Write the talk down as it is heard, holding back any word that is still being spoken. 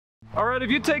All right, if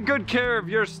you take good care of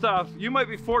your stuff, you might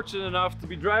be fortunate enough to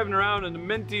be driving around in a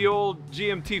minty old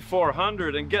GMT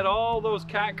 400 and get all those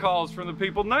catcalls from the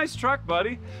people. Nice truck,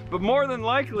 buddy. But more than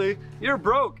likely, you're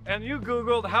broke and you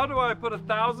Googled, how do I put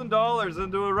 $1,000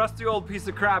 into a rusty old piece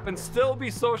of crap and still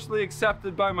be socially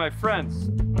accepted by my friends?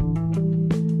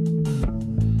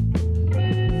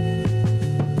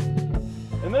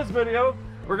 In this video,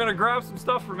 we're gonna grab some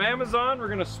stuff from Amazon, we're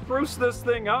gonna spruce this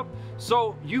thing up,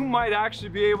 so you might actually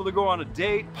be able to go on a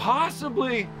date,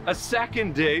 possibly a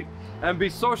second date, and be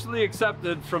socially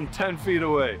accepted from 10 feet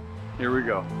away. Here we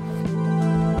go.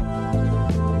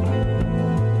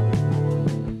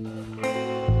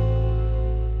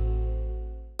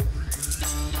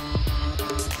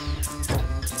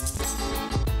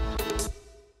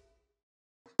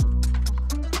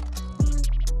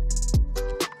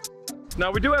 Now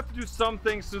we do have to do some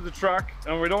things to the truck,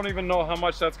 and we don't even know how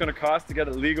much that's going to cost to get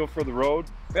it legal for the road.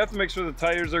 We have to make sure the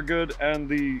tires are good and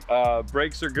the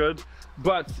brakes are good,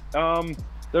 but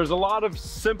there's a lot of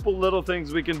simple little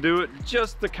things we can do it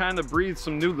just to kind of breathe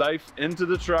some new life into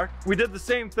the truck. We did the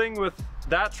same thing with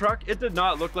that truck. It did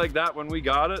not look like that when we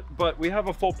got it, but we have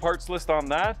a full parts list on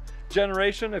that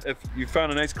generation if you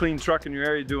found a nice clean truck in your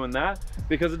area doing that,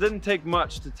 because it didn't take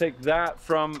much to take that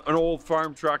from an old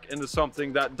farm truck into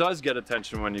something that does get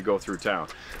attention when you go through town.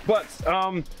 But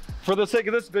for the sake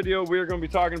of this video, we're going to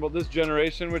be talking about this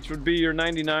generation, which would be your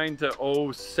 99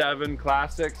 to 07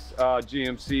 classics,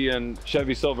 GMC and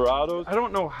Chevy Silverados. I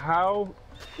don't know how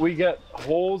we get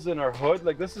holes in our hood.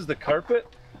 Like, this is the carpet.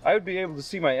 I would be able to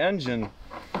see my engine.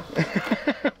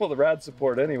 Well, the rad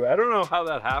support anyway. I don't know how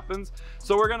that happens.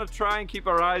 So we're gonna try and keep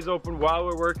our eyes open while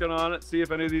we're working on it, see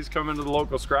if any of these come into the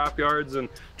local scrap yards and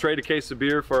trade a case of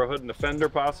beer for a hood and a fender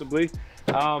possibly.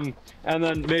 And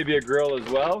then maybe a grill as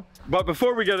well. But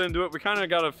before we get into it, we kind of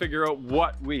got to figure out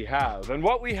what we have. And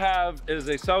what we have is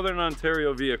a Southern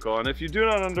Ontario vehicle. And if you do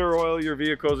not under oil your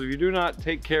vehicles, if you do not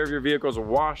take care of your vehicles or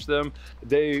wash them,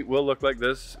 they will look like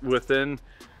this within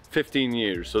 15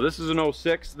 years. So this is an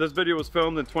 06. This video was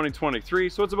filmed in 2023,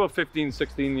 so it's about 15,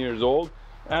 16 years old.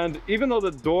 And even though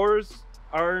the doors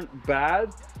aren't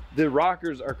bad, the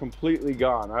rockers are completely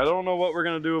gone. I don't know what we're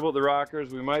gonna do about the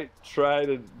rockers. We might try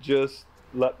to just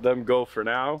let them go for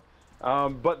now.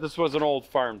 But this was an old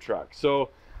farm truck. So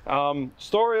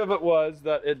story of it was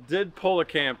that it did pull a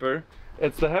camper.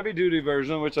 It's the heavy duty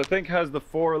version, which I think has the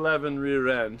 411 rear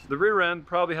end. The rear end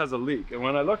probably has a leak. And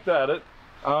when I looked at it,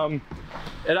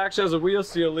 it actually has a wheel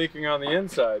seal leaking on the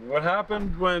inside. And what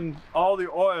happened when all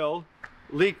the oil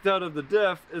leaked out of the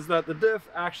diff is that the diff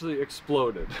actually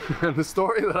exploded. And the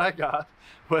story that I got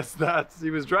was that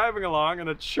he was driving along and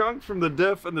a chunk from the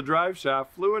diff and the drive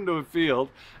shaft flew into a field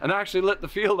and actually lit the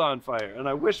field on fire. And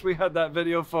I wish we had that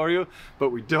video for you,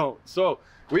 but we don't. So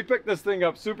we picked this thing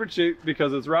up super cheap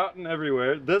because it's rotting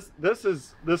everywhere. This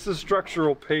is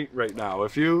structural paint right now.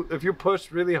 If you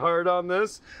push really hard on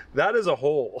this, that is a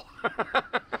hole.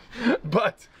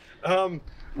 But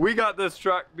we got this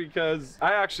truck because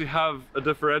I actually have a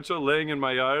differential laying in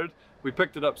my yard. We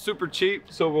picked it up super cheap,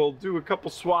 so we'll do a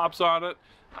couple swaps on it,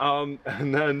 and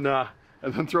then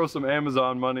throw some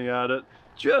Amazon money at it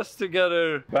just to get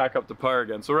her back up to par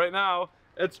again. So right now,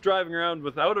 it's driving around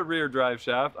without a rear drive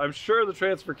shaft. I'm sure the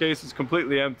transfer case is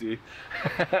completely empty.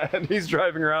 And he's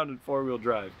driving around in four-wheel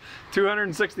drive.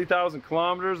 260,000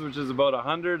 kilometers, which is about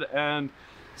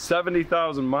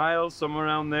 170,000 miles, somewhere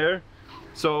around there.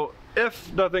 So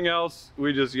if nothing else,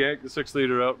 we just yank the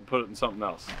 6-liter out and put it in something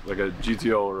else, like a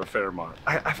GTO or a Fairmont.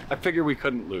 I figure we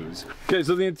couldn't lose. Okay,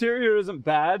 so the interior isn't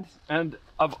bad. And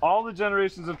of all the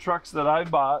generations of trucks that I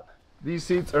bought, these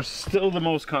seats are still the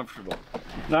most comfortable.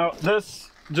 Now this,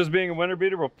 just being a winter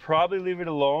beater, we'll probably leave it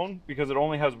alone because it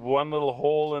only has one little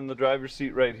hole in the driver's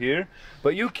seat right here.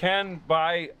 But you can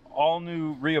buy all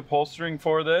new reupholstering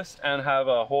for this and have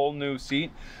a whole new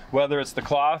seat, whether it's the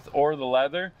cloth or the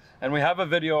leather. And we have a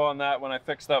video on that when I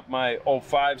fixed up my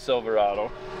 05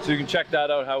 Silverado. So you can check that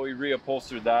out, how we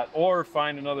reupholstered that, or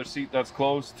find another seat that's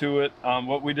close to it.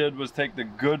 What we did was take the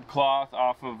good cloth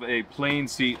off of a plain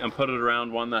seat and put it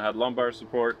around one that had lumbar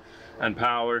support and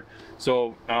power.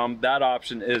 So that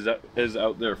option is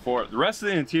out there for it. The rest of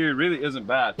the interior really isn't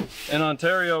bad. In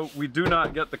Ontario, we do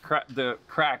not get the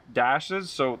cracked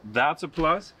dashes, so that's a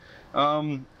plus.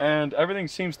 And everything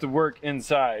seems to work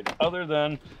inside, other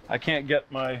than I can't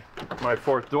get my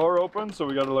fourth door open, so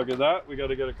we got to look at that. We got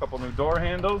to get a couple new door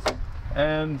handles,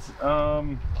 and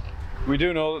we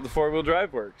do know that the four-wheel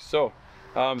drive works. So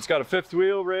it's got a fifth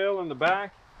wheel rail in the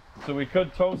back, so we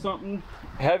could tow something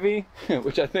heavy,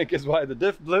 which I think is why the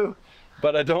diff blew,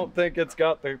 but I don't think it's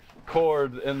got the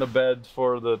cord in the bed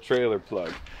for the trailer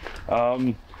plug.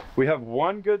 We have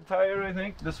one good tire, I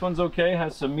think. This one's okay,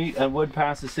 has some meat and would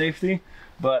pass the safety,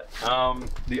 but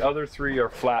the other three are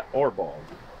flat or bald.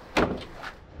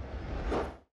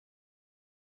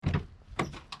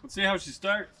 Let's see how she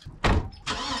starts.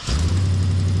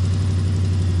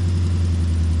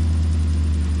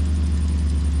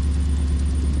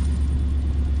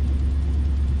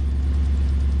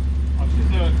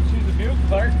 She's a beaut,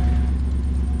 Clark.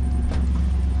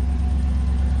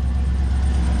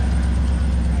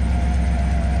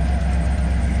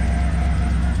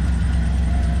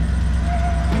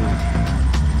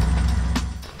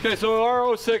 Okay, so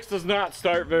our 06 does not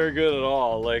start very good at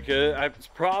all. Like, it's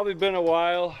probably been a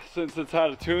while since it's had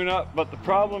a tune-up, but the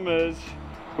problem is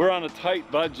we're on a tight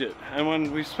budget, and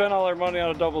when we spend all our money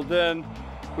on a double din,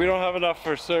 we don't have enough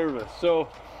for service. So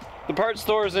the parts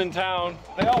stores in town,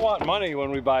 they all want money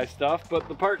when we buy stuff, but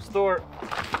the parts store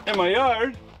in my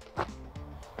yard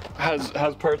has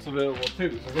parts available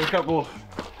too. So I've got a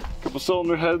couple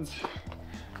cylinder heads.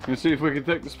 You can see if we can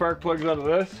take the spark plugs out of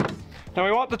this. Now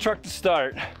we want the truck to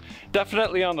start,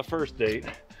 definitely on the first date,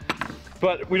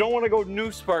 but we don't want to go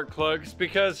new spark plugs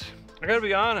because I gotta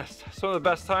be honest, some of the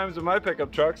best times in my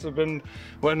pickup trucks have been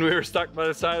when we were stuck by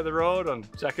the side of the road on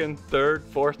second, third,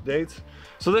 fourth dates.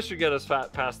 So this should get us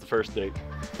past the first date.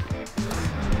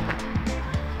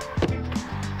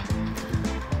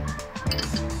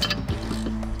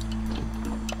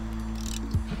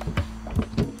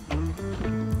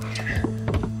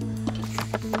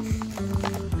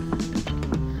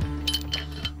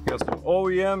 Got some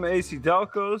OEM AC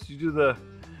Delcos. You do the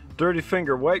dirty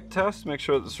finger wipe test, make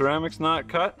sure that the ceramic's not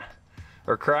cut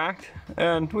or cracked.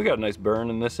 And we got a nice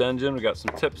burn in this engine. We got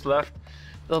some tips left.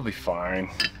 They'll be fine,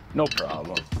 no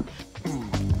problem.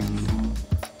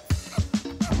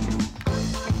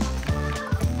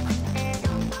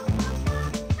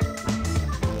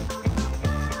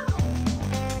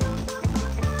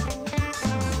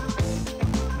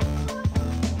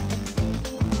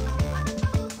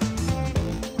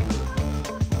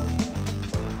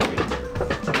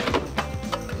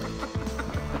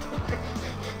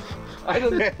 I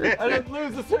didn't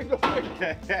lose a single thing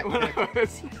when I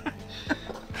was...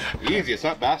 Easy, it's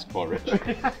not basketball, Rich.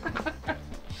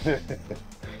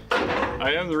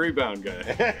 I am the rebound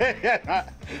guy.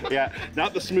 Yeah,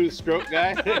 not the smooth stroke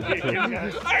guy.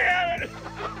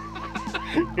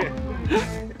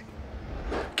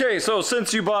 Okay, so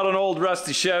since you bought an old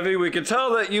rusty Chevy, we can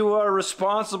tell that you are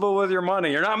responsible with your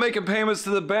money. You're not making payments to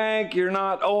the bank, you're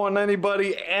not owing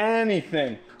anybody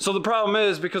anything. So the problem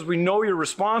is, because we know you're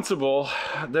responsible,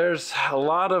 there's a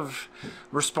lot of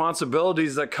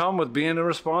responsibilities that come with being a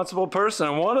responsible person.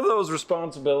 And one of those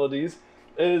responsibilities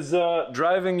is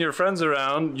driving your friends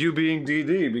around, you being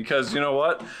DD, because you know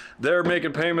what? They're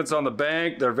making payments on the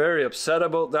bank. They're very upset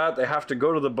about that. They have to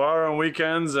go to the bar on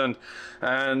weekends and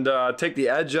take the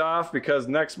edge off because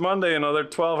next Monday another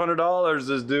 $1,200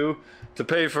 is due to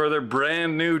pay for their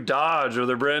brand new Dodge or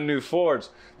their brand new Fords.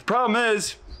 The problem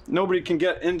is nobody can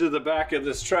get into the back of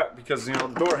this truck because, you know,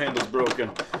 the door handle's broken.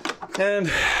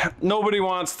 And nobody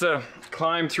wants to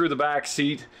climb through the back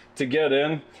seat to get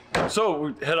in. So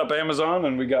we hit up Amazon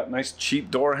and we got nice cheap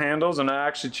door handles, and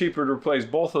actually cheaper to replace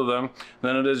both of them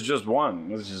than it is just one,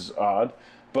 which is odd.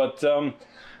 But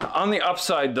on the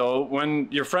upside though, when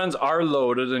your friends are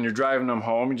loaded and you're driving them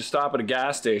home, you just stop at a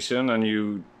gas station and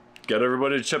you get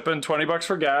everybody to chip in 20 bucks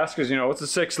for gas because, you know, it's a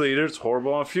 6 liter, it's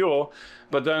horrible on fuel.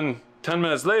 But then 10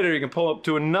 minutes later, you can pull up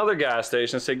to another gas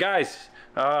station and say, guys,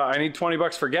 I need 20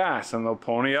 bucks for gas. And they'll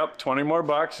pony up 20 more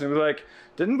bucks and be like,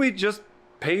 didn't we just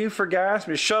pay you for gas? I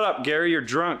mean, shut up, Gary, you're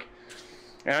drunk.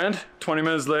 And 20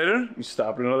 minutes later, you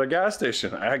stop at another gas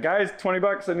station. Guys, 20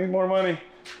 bucks, I need more money.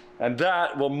 And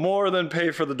that will more than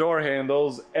pay for the door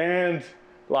handles and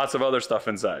lots of other stuff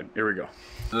inside. Here we go.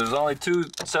 There's only 2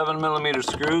 7mm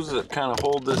screws that kind of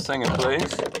hold this thing in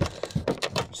place.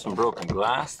 Some broken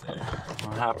glass there.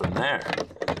 What happened there?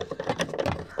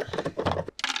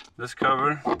 This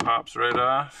cover pops right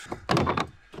off. And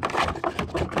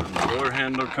the door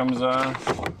handle comes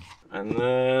off. And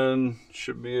then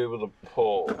should be able to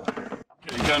pull.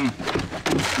 Okay, you can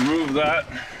remove that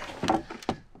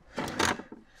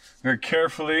very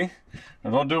carefully.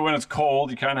 Now don't do it when it's cold.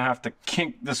 You kind of have to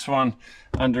kink this one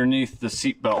underneath the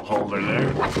seatbelt holder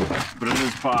there. But it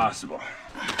is possible.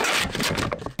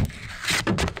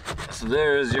 So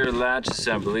there is your latch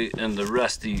assembly in the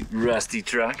rusty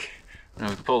truck. Now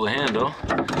we pull the handle,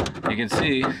 you can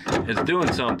see it's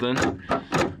doing something,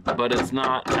 but it's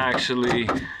not actually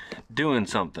doing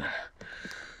something.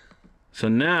 So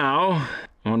now,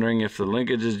 I'm wondering if the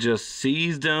linkage is just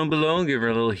seized down below, give her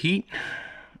a little heat,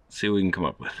 see what we can come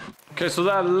up with. Okay, so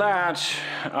that latch,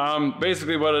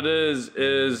 basically what it is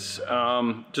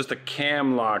just a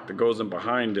cam lock that goes in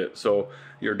behind it. So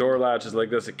your door latch is like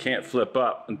this, it can't flip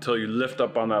up until you lift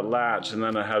up on that latch, and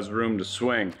then it has room to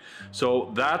swing.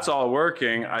 So that's all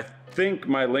working. I think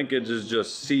my linkage is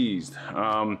just seized.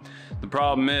 The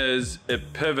problem is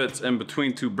it pivots in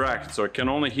between two brackets, so it can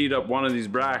only heat up one of these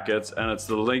brackets, and it's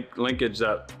the linkage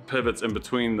that pivots in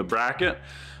between the bracket.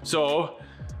 So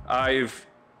I've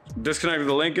disconnected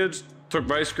the linkage, took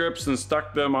vice grips and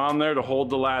stuck them on there to hold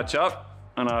the latch up,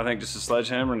 and I think just a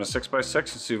sledgehammer and a 6x6 and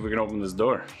see if we can open this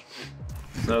door.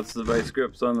 That's the vice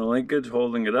grips on the linkage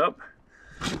holding it up.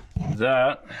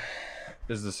 That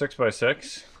is the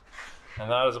 6x6,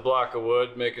 and that is a block of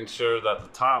wood, making sure that the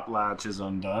top latch is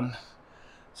undone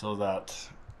so that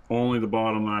only the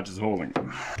bottom latch is holding it.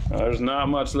 Now, there's not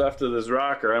much left of this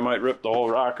rocker. I might rip the whole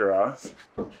rocker off.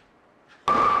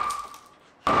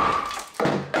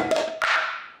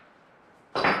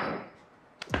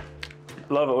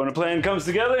 Love it when a plane comes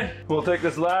together. We'll take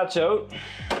this latch out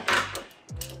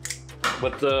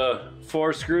with the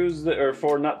 4 screws or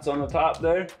 4 nuts on the top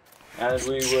there, and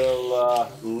we will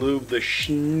lube the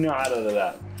snot out of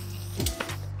that.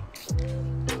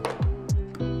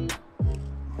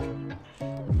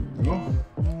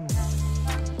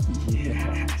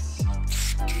 Yes.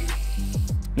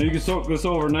 Now you can soak this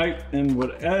overnight in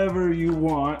whatever you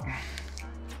want,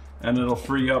 and it'll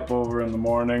free up over in the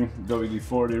morning.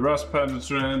 WD-40 rust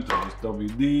penetrant, or just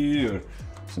WD, or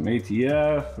some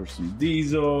ATF, or some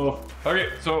diesel. Okay,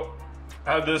 so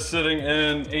I had this sitting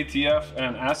in ATF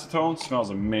and acetone. Smells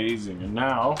amazing. And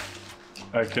now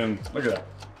I can, look at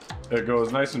that. It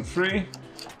goes nice and free.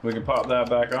 We can pop that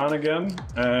back on again,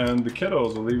 and the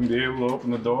kiddos will even be able to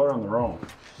open the door on their own.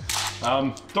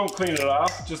 Don't clean it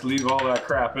off, just leave all that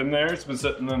crap in there. It's been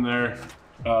sitting in there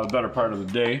the better part of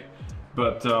the day.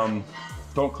 But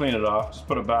don't clean it off, just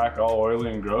put it back all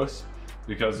oily and gross,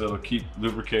 because it'll keep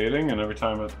lubricating, and every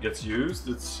time it gets used,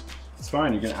 it's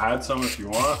fine. You can add some if you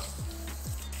want.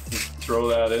 Just throw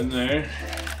that in there.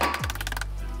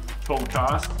 Total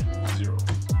cost, 0.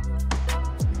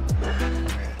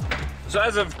 So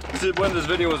as of when this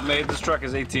video was made, this truck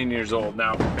is 18 years old.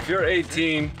 Now, if you're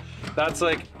 18, that's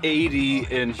like 80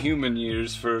 in human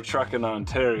years for a truck in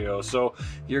Ontario. So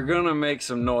you're gonna make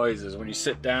some noises. When you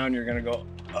sit down, you're gonna go,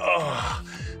 oh.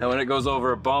 And when it goes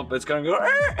over a bump, it's gonna go,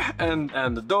 and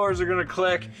the doors are gonna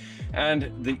click.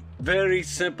 And the very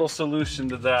simple solution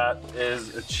to that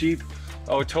is a cheap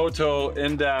Toto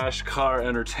in-dash car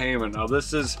entertainment. Now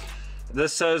this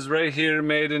says right here,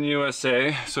 made in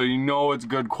USA, so you know it's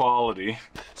good quality.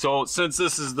 So since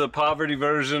this is the poverty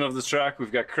version of this truck,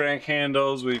 we've got crank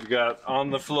handles, we've got on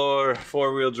the floor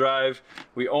 4-wheel drive.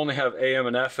 We only have AM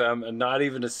and FM, and not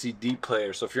even a CD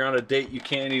player. So if you're on a date, you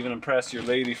can't even impress your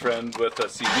lady friend with a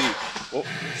CD. Oh,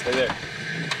 stay there.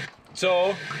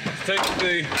 So take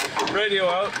the radio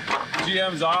out.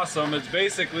 GM's awesome. It's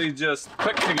basically just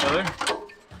click together.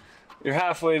 You're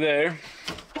halfway there.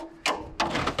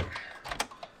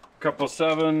 Couple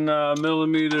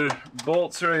 7mm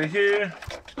bolts right here,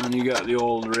 and you got the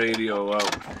old radio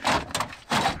out.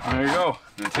 There you go,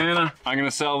 antenna. I'm gonna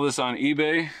sell this on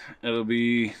eBay. It'll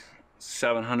be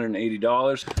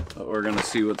 $780, but we're gonna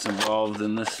see what's involved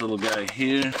in this little guy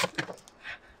here.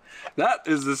 That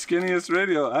is the skinniest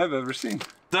radio I've ever seen.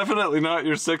 Definitely not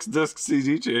your 6-disc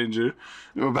CD changer.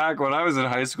 You know, back when I was in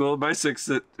high school, my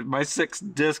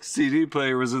 6-disc CD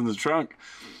player was in the trunk,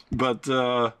 but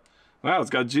wow,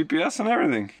 it's got GPS and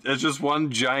everything. It's just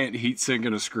one giant heatsink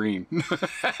and a screen.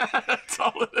 That's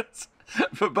all it is.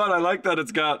 But I like that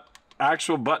it's got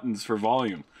actual buttons for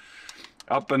volume.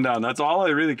 Up and down. That's all I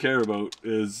really care about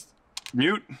is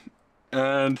mute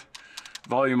and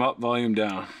volume up, volume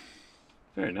down.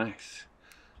 Very nice.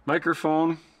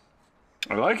 Microphone.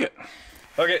 I like it.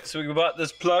 Okay, so we bought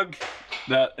this plug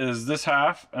that is this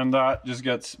half, and that just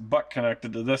gets butt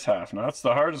connected to this half. Now that's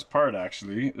the hardest part,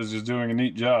 actually, is just doing a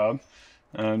neat job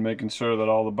and making sure that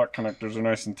all the butt connectors are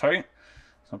nice and tight.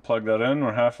 So plug that in,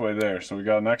 we're halfway there. So we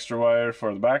got an extra wire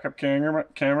for the backup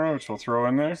camera, which we'll throw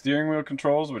in there. Steering wheel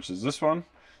controls, which is this one,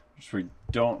 which we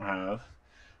don't have,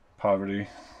 poverty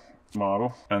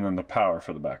model, and then the power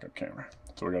for the backup camera.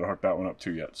 So we gotta hook that one up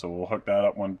too yet. So we'll hook that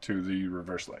up one to the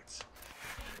reverse lights.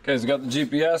 Okay, so we got the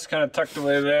GPS kind of tucked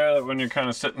away there, that when you're kind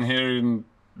of sitting here and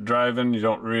driving, you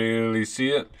don't really see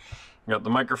it. We got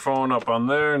the microphone up on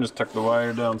there, and just tuck the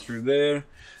wire down through there.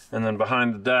 And then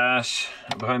behind the dash,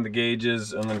 behind the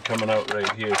gauges, and then coming out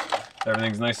right here.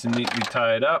 Everything's nice and neatly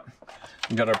tied up.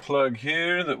 We got our plug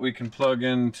here that we can plug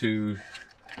into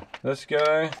this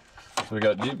guy. So we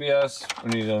got GPS,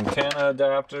 we need an antenna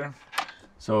adapter.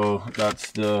 So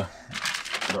that's they're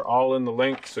all in the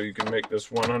link, so you can make this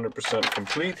 100%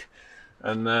 complete.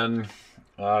 And then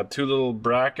 2 little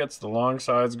brackets, the long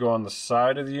sides go on the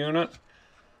side of the unit.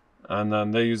 And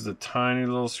then they use the tiny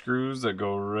little screws that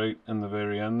go right in the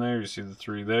very end there. You see the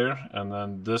 3 there. And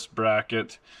then this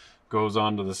bracket goes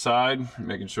onto the side,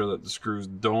 making sure that the screws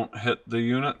don't hit the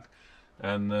unit.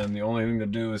 And then the only thing to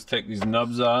do is take these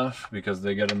nubs off because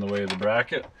they get in the way of the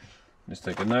bracket. Just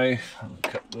take a knife,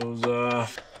 cut those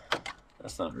off.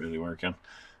 That's not really working.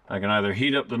 I can either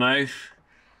heat up the knife,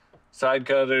 side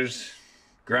cutters,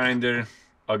 grinder,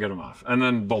 I'll get them off. And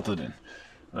then bolt it in.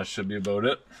 That should be about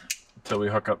it. Until we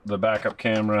hook up the backup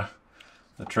camera,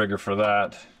 the trigger for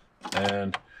that,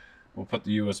 and we'll put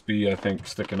the USB, I think,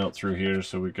 sticking out through here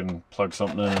so we can plug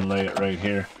something in and lay it right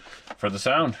here for the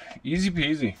sound. Easy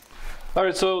peasy. All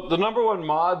right, so the #1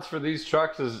 mods for these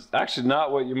trucks is actually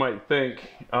not what you might think.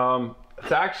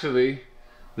 It's actually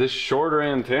this shorter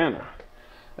antenna.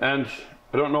 And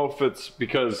I don't know if it's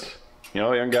because, you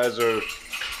know, young guys are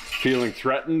feeling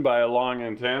threatened by a long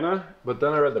antenna, but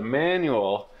then I read the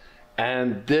manual,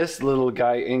 and this little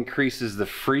guy increases the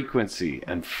frequency,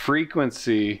 and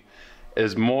frequency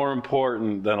is more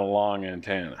important than a long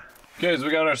antenna. Okay, so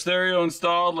we got our stereo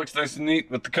installed. Looks nice and neat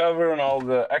with the cover and all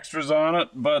the extras on it,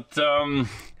 but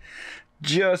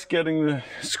just getting the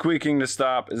squeaking to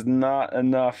stop is not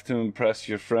enough to impress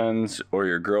your friends or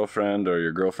your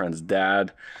girlfriend's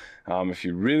dad. If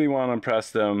you really want to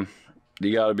impress them,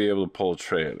 you got to be able to pull a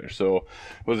trailer. So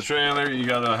with a trailer, you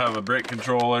got to have a brake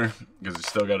controller because you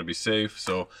still got to be safe.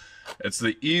 So it's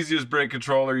the easiest brake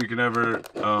controller you can ever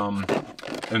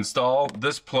install.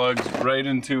 This plugs right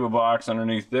into a box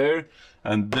underneath there,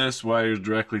 and this wires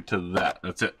directly to that.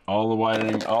 That's it. All the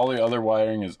wiring, all the other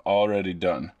wiring is already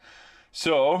done.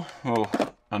 So we'll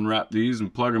unwrap these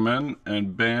and plug them in,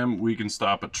 and bam, we can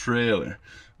stop a trailer,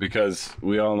 because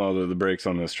we all know that the brakes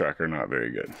on this truck are not very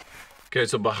good. Okay,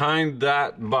 so behind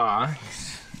that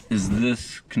box is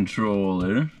this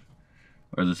controller,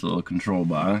 or this little control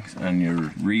box, and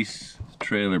your Reese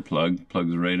trailer plug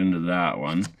plugs right into that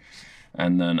one.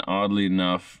 And then oddly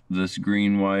enough, this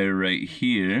green wire right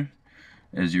here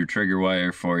is your trigger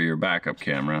wire for your backup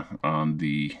camera on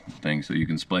the thing. So you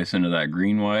can splice into that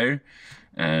green wire,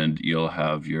 and you'll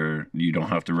have you don't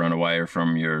have to run a wire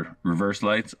from your reverse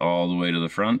lights all the way to the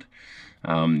front.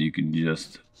 You can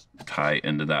just tie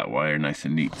into that wire nice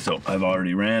and neat. So I've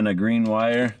already ran a green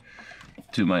wire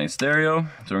to my stereo,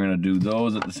 so we're gonna do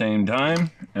those at the same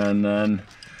time. And then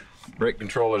brake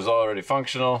controller is already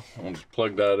functional. I'll just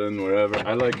plug that in wherever.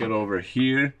 I like it over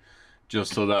here,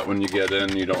 just so that when you get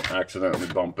in, you don't accidentally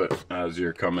bump it as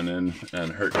you're coming in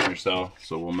and hurting yourself.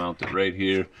 So we'll mount it right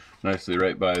here, nicely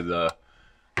right by the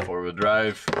 4-wheel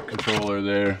drive controller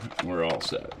there. We're all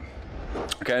set.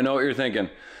 Okay, I know what you're thinking.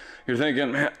 You're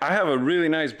thinking, man, I have a really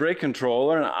nice brake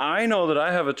controller, and I know that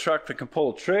I have a truck that can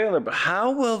pull a trailer, but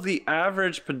how will the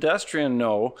average pedestrian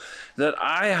know that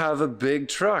I have a big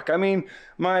truck? I mean,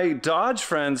 my Dodge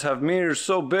friends have mirrors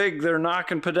so big they're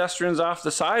knocking pedestrians off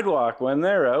the sidewalk when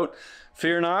they're out.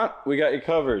 Fear not, we got you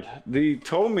covered. The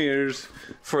tow mirrors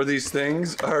for these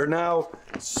things are now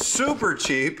super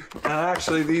cheap, and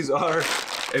actually these are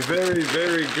a very,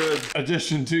 very good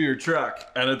addition to your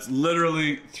truck. And it's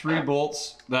literally 3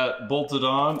 bolts that bolted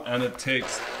on, and it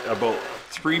takes about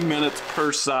 3 minutes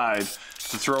per side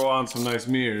to throw on some nice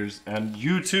mirrors, and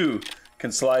you too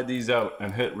can slide these out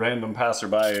and hit random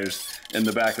passerbyers in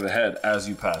the back of the head as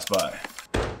you pass by.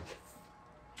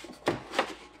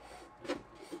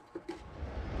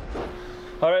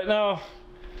 All right, now,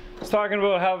 it's talking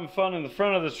about having fun in the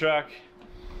front of the truck.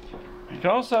 You can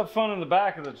also have fun in the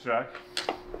back of the truck,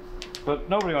 but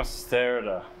nobody wants to stare at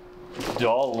a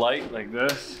dull light like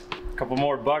this. A couple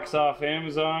more bucks off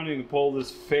Amazon, you can pull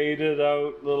this faded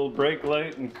out little brake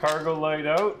light and cargo light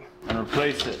out and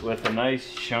replace it with a nice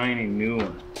shiny new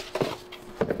one.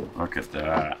 Look at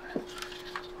that.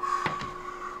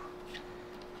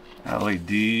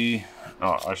 LED.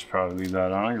 Oh, I should probably leave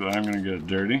that on because I'm gonna get it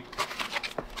dirty.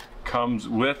 Comes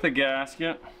with a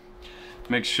gasket.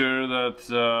 Make sure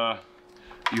that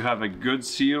you have a good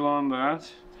seal on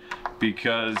that,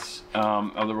 because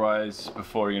otherwise,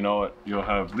 before you know it, you'll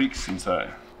have leaks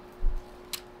inside.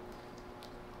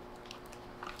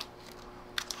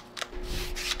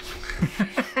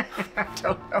 I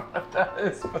don't know what that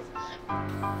is.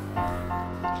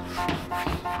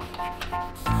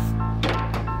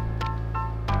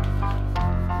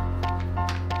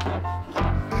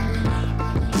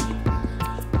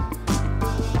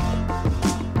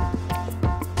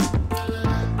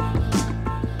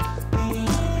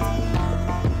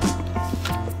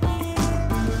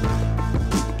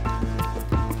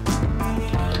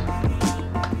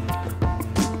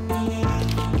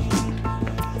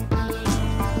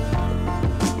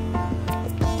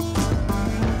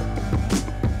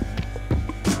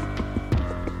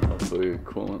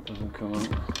 on it.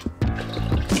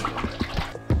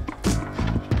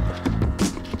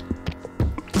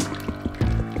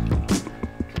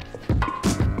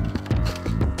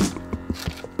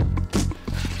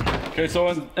 Okay, so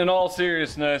in all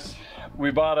seriousness,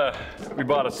 we bought a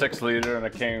 6-liter and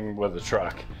it came with a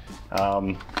truck.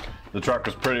 The truck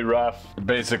was pretty rough.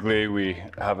 Basically, we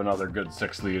have another good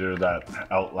 6-liter that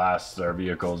outlasts our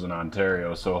vehicles in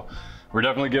Ontario. So we're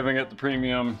definitely giving it the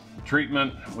premium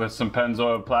treatment with some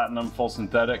Pennzoil Platinum full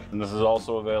synthetic. And this is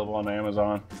also available on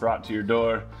Amazon, brought to your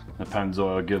door. The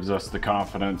Pennzoil gives us the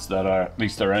confidence that at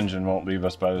least our engine won't leave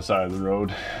us by the side of the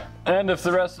road. And if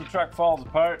the rest of the truck falls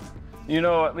apart, you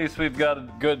know, at least we've got a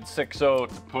good 6.0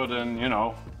 to put in, you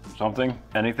know, something,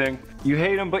 anything. You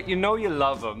hate them, but you know you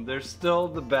love them. They're still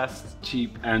the best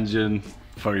cheap engine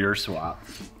for your swap.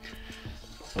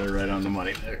 They're right on the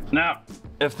money there. Now,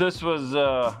 if this was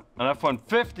an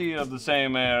F-150 of the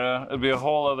same era, it'd be a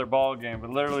whole other ball game.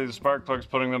 But literally, the spark plugs,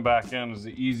 putting them back in is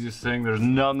the easiest thing. There's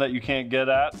none that you can't get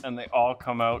at, and they all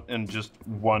come out in just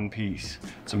one piece.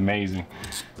 It's amazing.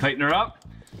 Tighten her up.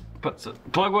 Put the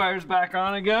plug wires back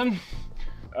on again.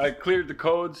 I cleared the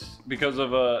codes because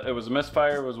of it was a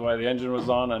misfire, was why the engine was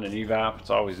on and an evap.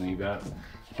 It's always an evap.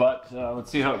 But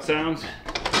let's see how it sounds.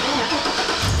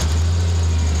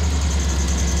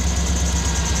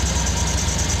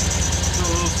 It's a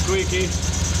little squeaky.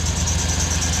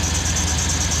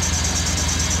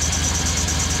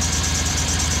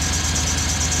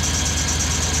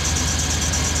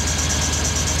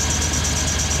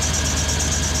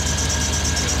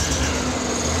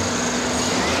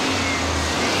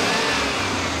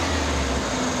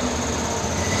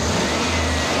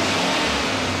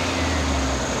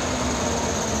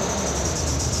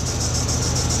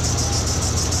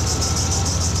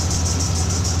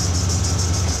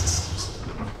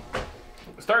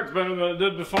 Starts better than it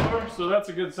did before, so that's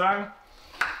a good sign.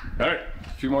 All right, a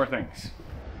few more things.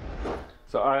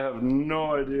 So I have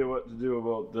no idea what to do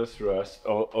about this rust.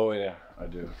 Oh yeah, I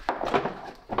do.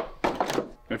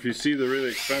 If you see the really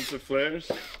expensive flares,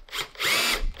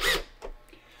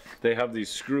 they have these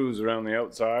screws around the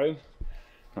outside.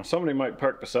 Now somebody might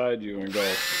park beside you and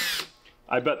go,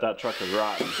 I bet that truck is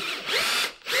rotten.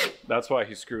 That's why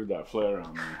he screwed that flare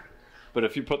on there. But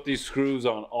if you put these screws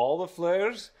on all the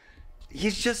flares, he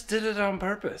just did it on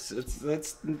purpose. It's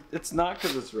not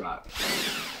because it's rotten.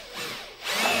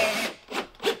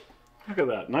 Look at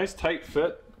that, nice tight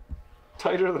fit,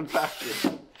 tighter than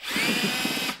factory.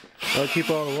 I'll keep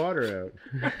all the water out.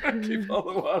 Keep all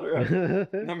the water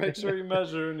out. Now make sure you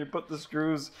measure and you put the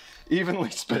screws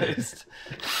evenly spaced.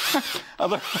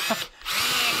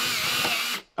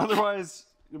 Otherwise,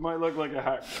 it might look like a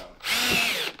hack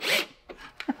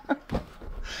job.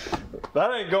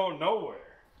 That ain't going nowhere.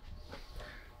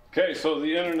 Okay, so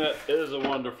the internet is a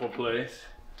wonderful place,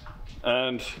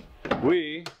 and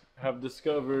we have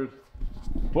discovered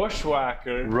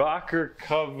Bushwhacker rocker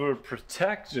cover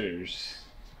protectors.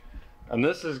 And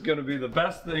this is gonna be the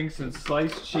best thing since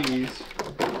sliced cheese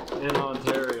in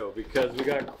Ontario, because we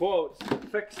got quotes to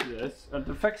fix this, and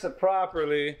to fix it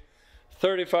properly,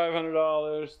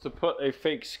 $3,500, to put a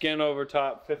fake skin over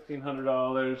top,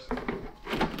 $1,500.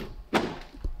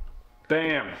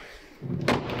 Bam.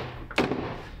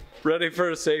 Ready for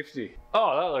a safety.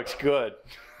 Oh, that looks good.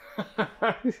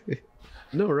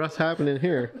 No rust happening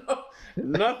here.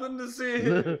 Nothing to see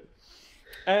here.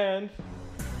 And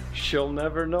she'll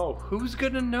never know. Who's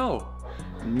gonna know?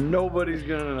 Nobody's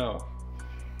gonna know.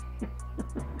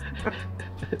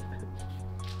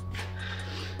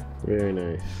 Very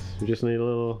nice. We just need a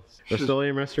little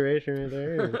Rust-Oleum restoration right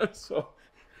there. So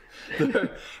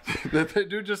they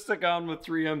do just stick on with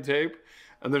 3M tape,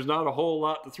 and there's not a whole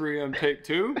lot to 3M tape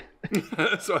to.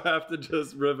 So I have to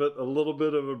just rivet a little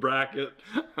bit of a bracket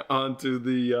onto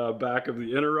the back of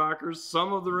the inner rockers.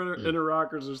 Some of the inner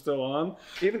rockers are still on.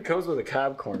 Even comes with a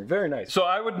cab corner, very nice. So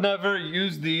I would never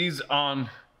use these on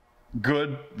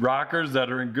good rockers that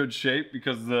are in good shape,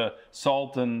 because the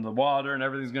salt and the water and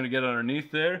everything's going to get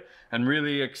underneath there and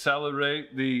really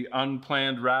accelerate the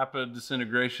unplanned rapid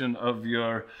disintegration of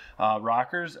your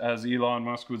rockers, as Elon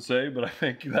Musk would say. But I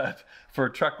think that for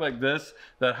a truck like this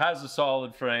that has a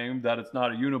solid frame, that it's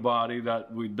not a unibody, that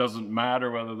it doesn't matter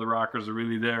whether the rockers are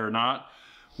really there or not,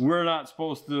 we're not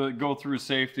supposed to go through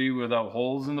safety without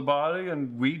holes in the body,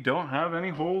 and we don't have any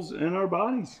holes in our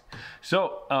bodies.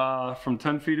 So from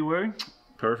 10 feet away,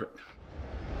 perfect.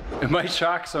 It might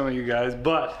shock some of you guys,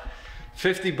 but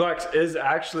 50 bucks is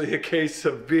actually a case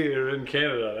of beer in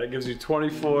Canada. That gives you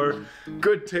 24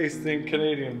 good tasting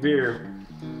Canadian beer.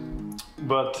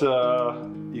 But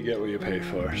you get what you pay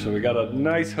for. So we got a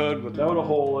nice hood without a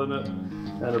hole in it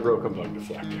and a broken bug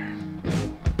deflector.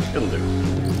 It'll do.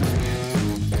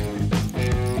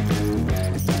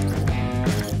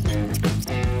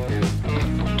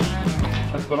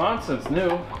 That's been on since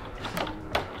new.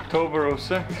 October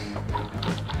 06.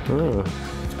 Oh.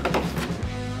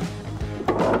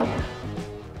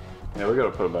 Yeah, we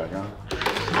gotta put it back on.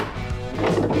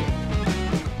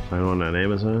 Find one on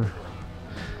Amazon.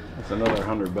 That's another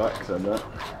 $100, I bet.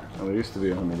 Well, it used to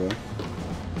be $100.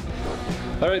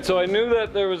 All right, so I knew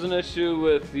that there was an issue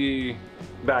with the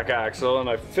back axle, and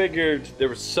I figured there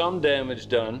was some damage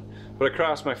done, but I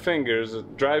crossed my fingers. The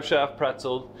drive shaft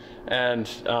pretzeled, and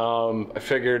I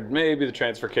figured maybe the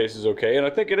transfer case is okay, and I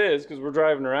think it is because we're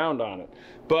driving around on it.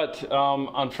 But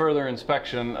on further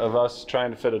inspection of us trying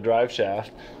to fit a drive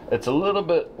shaft, it's a little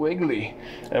bit wiggly,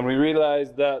 and we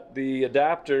realized that the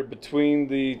adapter between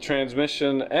the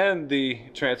transmission and the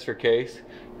transfer case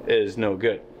is no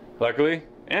good. Luckily,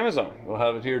 Amazon will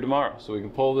have it here tomorrow, so we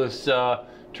can pull this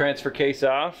transfer case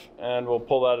off, and we'll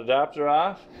pull that adapter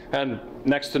off, and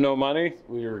next to no money,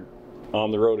 we're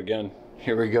on the road again.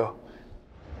 Here we go.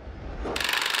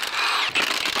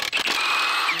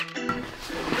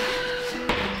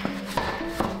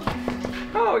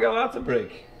 Oh, we got lots of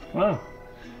brake. Wow,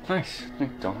 nice. We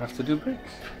don't have to do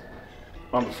brakes.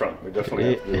 On the front, we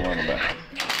definitely have to do on the back.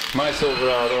 My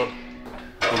Silverado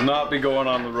will not be going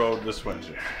on the road this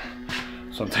winter,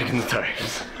 so I'm taking the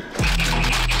tires.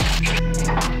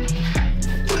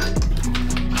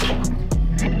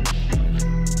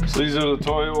 So these are the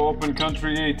Toyo Open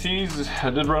Country ATs. I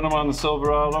did run them on the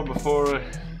Silverado before I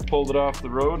pulled it off the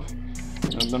road.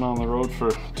 I've been on the road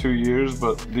for 2 years,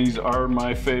 but these are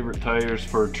my favorite tires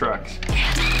for trucks.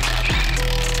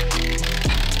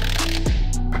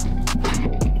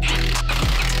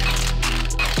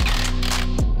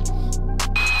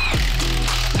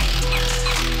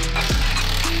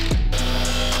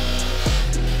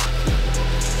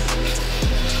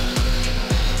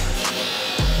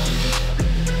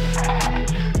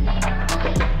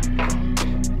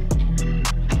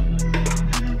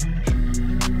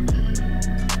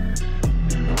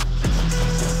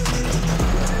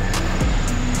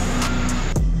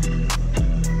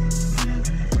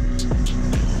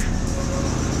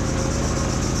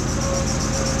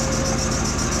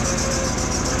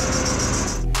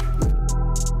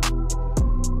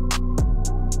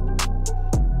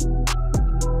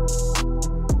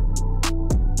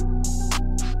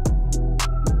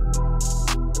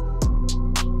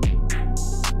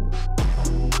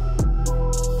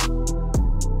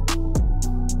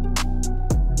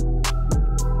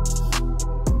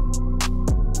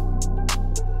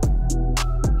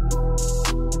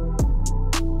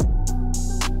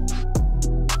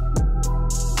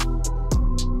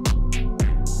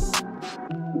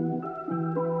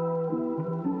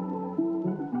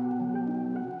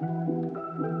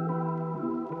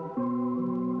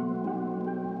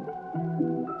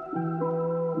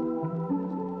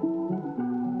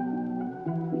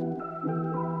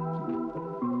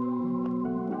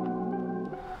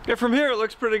 Yeah, from here it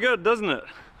looks pretty good, doesn't it?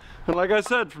 And like I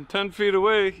said, from 10 feet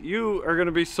away, you are gonna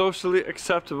be socially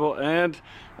acceptable, and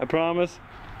I promise,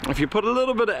 if you put a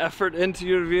little bit of effort into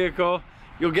your vehicle,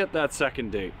 you'll get that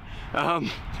second date.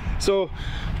 So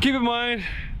keep in mind,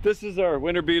 this is our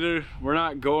winter beater. We're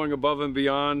not going above and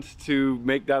beyond to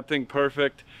make that thing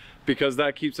perfect, because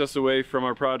that keeps us away from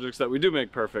our projects that we do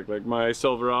make perfect, like my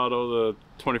Silverado, the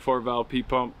 24 valve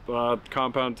P-pump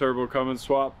compound turbo Cummins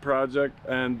swap project,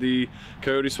 and the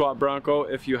Coyote swap Bronco.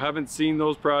 If you haven't seen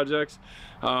those projects,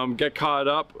 get caught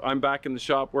up. I'm back in the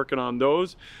shop working on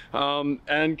those.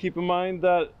 And keep in mind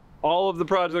that all of the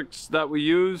projects that we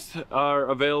used are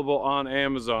available on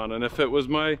Amazon. And if it was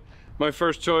my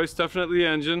first choice, definitely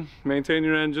engine. Maintain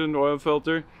your engine, oil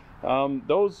filter.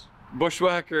 Those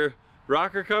Bushwhacker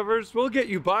rocker covers will get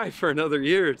you by for another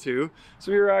year or two.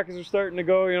 So your rockers are starting to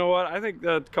go, you know what, I think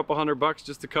that a couple $100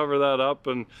 just to cover that up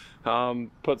and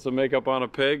put some makeup on a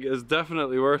pig is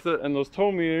definitely worth it. And those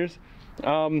tow mirrors,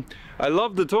 I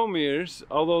love the tow mirrors,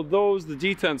 although the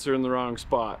detents are in the wrong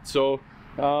spot. So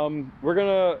we're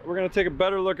gonna take a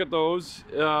better look at those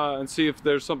and see if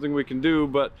there's something we can do,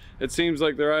 but it seems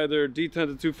like they're either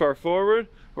detented too far forward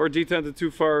or detented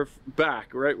too far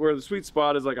back, right where the sweet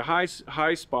spot is like a high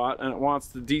spot, and it wants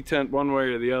to detent one way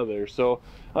or the other. So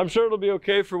I'm sure it'll be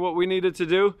okay for what we needed to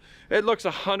do. It looks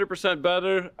 100%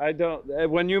 better.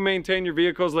 When you maintain your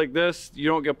vehicles like this, you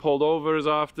don't get pulled over as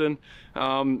often,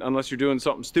 unless you're doing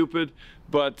something stupid.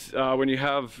 But when you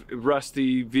have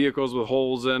rusty vehicles with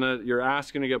holes in it, you're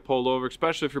asking to get pulled over,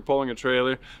 especially if you're pulling a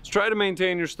trailer. So try to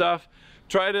maintain your stuff.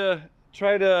 Try to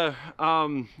try to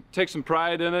take some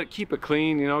pride in it, keep it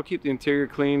clean, you know, keep the interior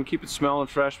clean, keep it smelling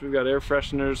fresh. We've got air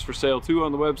fresheners for sale too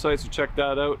on the website, so check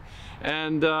that out.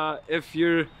 And if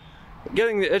you're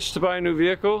getting the itch to buy a new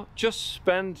vehicle, just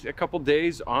spend a couple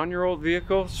days on your old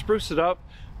vehicle, spruce it up,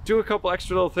 do a couple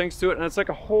extra little things to it, and it's like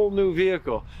a whole new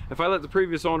vehicle. If I let the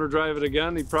previous owner drive it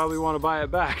again, he'd probably want to buy it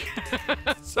back.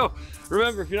 So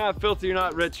remember, if you're not filthy, you're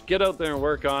not rich, get out there and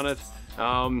work on it.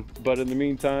 But in the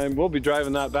meantime, we'll be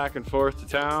driving that back and forth to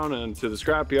town and to the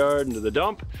scrapyard and to the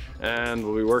dump, and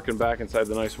we'll be working back inside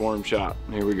the nice warm shop.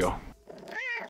 Here we go.